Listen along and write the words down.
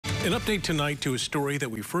An update tonight to a story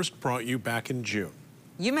that we first brought you back in June.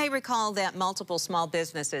 You may recall that multiple small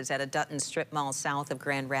businesses at a Dutton strip mall south of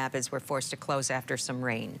Grand Rapids were forced to close after some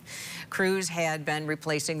rain. Crews had been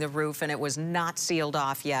replacing the roof and it was not sealed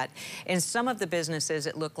off yet. In some of the businesses,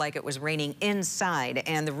 it looked like it was raining inside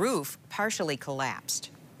and the roof partially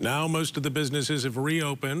collapsed. Now most of the businesses have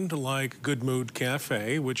reopened, like Good Mood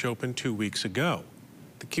Cafe, which opened 2 weeks ago.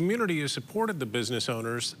 The community has supported the business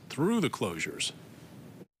owners through the closures.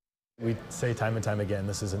 We say time and time again,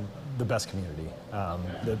 this isn't the best community.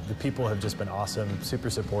 The people have just been awesome, super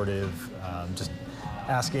supportive, just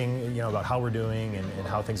asking about how we're doing and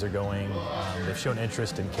how things are going. They've shown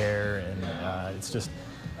interest and care, and it just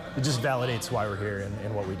validates why we're here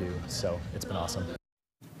and what we do. So it's been awesome.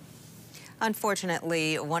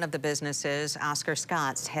 Unfortunately, one of the businesses, Oscar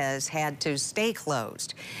Scott's, has had to stay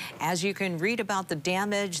closed. As you can read about the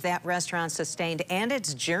damage that restaurant sustained and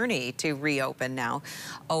its journey to reopen now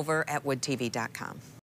over at woodtv.com.